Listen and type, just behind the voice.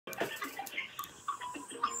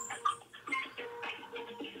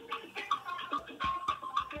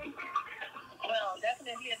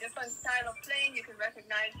style of playing, you can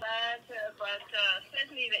recognize that, but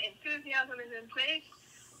certainly the enthusiasm is in place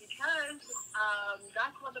because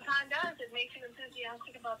that's what the band does. It makes you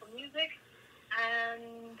enthusiastic about the music,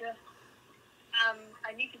 and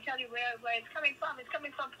I need to tell you where it's coming from. It's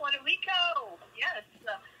coming from Puerto Rico. Yes.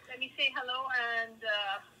 Let me say hello and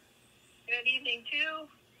good evening to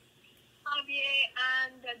Javier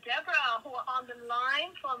and Deborah, who are on the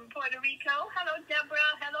line from Puerto Rico. Hello,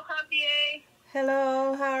 Deborah. Hello, Javier.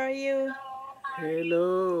 Hello, how are you?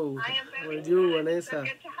 Hello. I am How very are you, good. So Vanessa?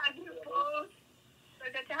 good to have you both. So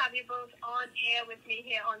good to have you both on air with me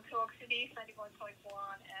here on Talk City 91.1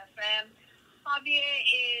 FM. Javier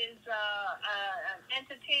is an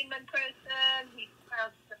entertainment person. He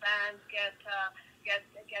helps the band get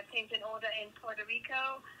things in order in Puerto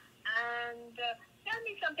Rico. And tell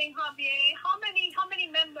me something, Javier. How many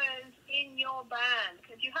members in your band?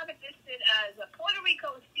 Because you have it listed as a Puerto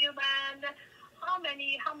Rico steel band. How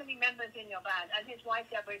many members in your band? And his wife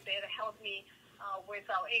Deborah is there to help me with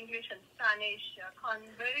our English and Spanish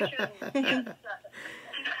conversion.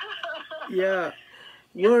 Yes.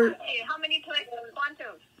 Yeah. We're How many players?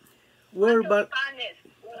 ¿Cuántos? we're ¿Cuántos but panes?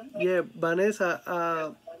 yeah, Vanessa.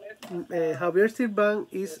 Javier's Steel Band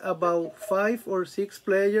is about 5 or 6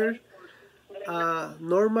 players.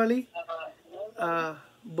 Normally,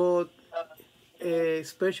 but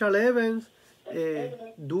special events,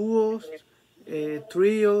 duos,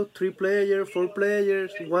 trio, 3 players, 4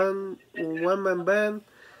 players, one man band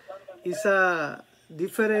is a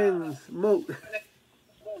different mode.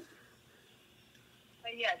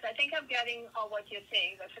 Yes, I think I'm getting what you're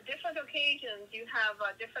saying. But for different occasions, you have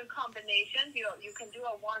different combinations. You can do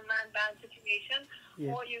a one-man band situation,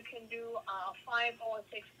 Yeah. or you can do 5 or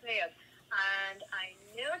 6 players. And I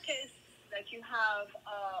noticed that you have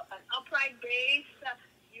an upright bass,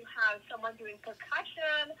 you have someone doing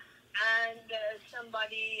percussion, and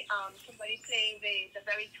somebody playing the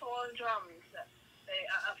very tall drums, the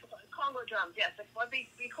Congo drums. Yes, what we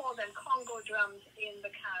call them Congo drums in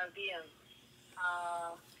the Caribbean.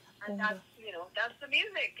 And that's the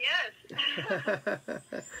music. Yes.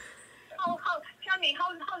 Tell me, how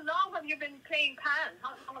long have you been playing pan? How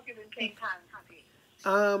long have you been playing pan, Happy?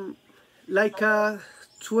 Like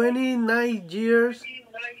 29 years.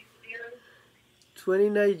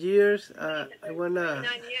 29 years. I wanna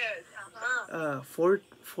 9 years.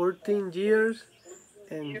 14 years,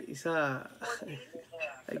 and it's a 14.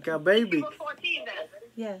 like a You baby. were 14 then.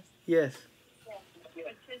 Yes. Yes.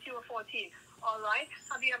 Since you were 14. All right.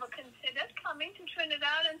 Have you ever considered coming to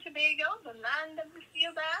Trinidad and Tobago, the land of the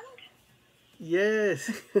steel band? Yes.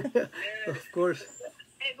 Of course.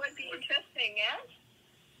 It would be interesting, yes?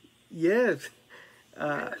 Yes.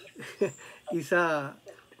 Uh,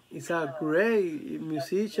 it's a great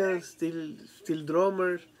musicians, still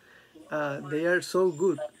drummers. They are so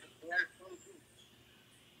good.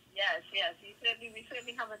 Yes. We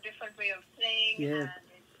certainly have a different way of playing, Yeah. and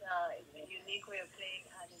it's a unique way of playing,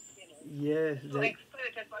 and it's Yes. so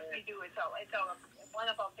expert at what we do. It's one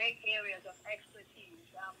of our big areas of expertise.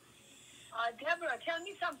 Deborah, tell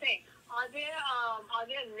me something. Are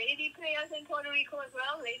there lady players in Puerto Rico as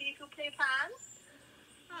well? Ladies who play pan?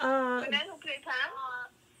 Women who play pan?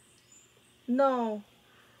 No.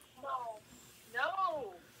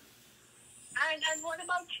 No. And what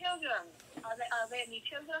about children? Are there any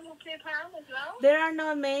children who play pan as well? There are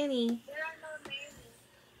not many. There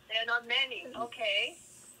are not many. Okay.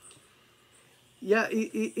 Yeah.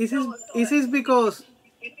 It is because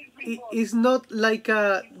it's not like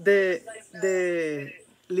the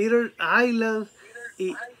little island.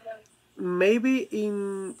 It, maybe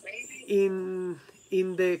in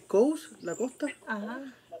the coast, la costa,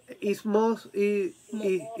 it's most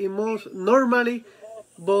normally,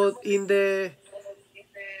 but en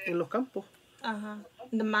los campos,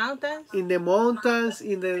 The mountains. in the mountains,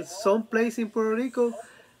 in the some place in Puerto Rico,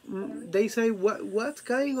 they say what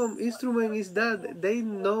kind of instrument is that? They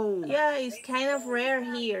know. Yeah, it's kind of rare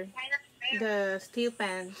here. The steel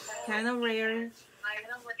pan, kind of rare,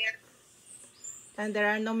 and there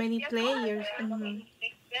are not many players. There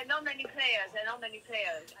are not many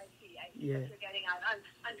players. I see Yeah. what you're getting at.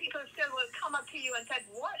 And people still will come up to you and say,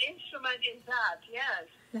 what instrument is that? Yes.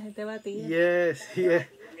 La gente batía. Yes,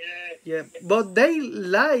 yeah. But they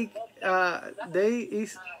like they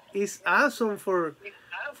is awesome for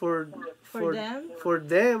them? for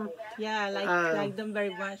them, Yeah, I like them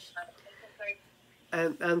very much.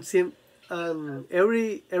 and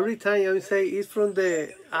every time I say it's from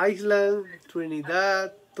the island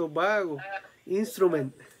Trinidad, Tobago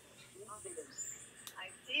instrument.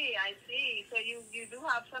 I see. So you do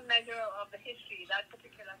have some measure of the history. That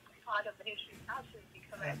particular part of the history is absolutely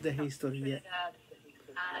correct. The history, yeah.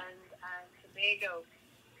 And Tobago.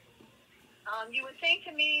 You were saying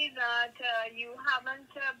to me that you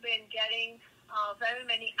haven't been getting very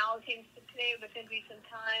many outings to play within recent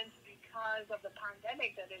times because of the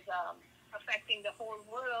pandemic that is affecting the whole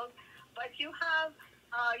world. But you have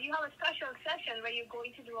a special session where you're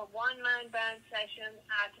going to do a one-man band session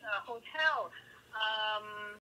at a hotel.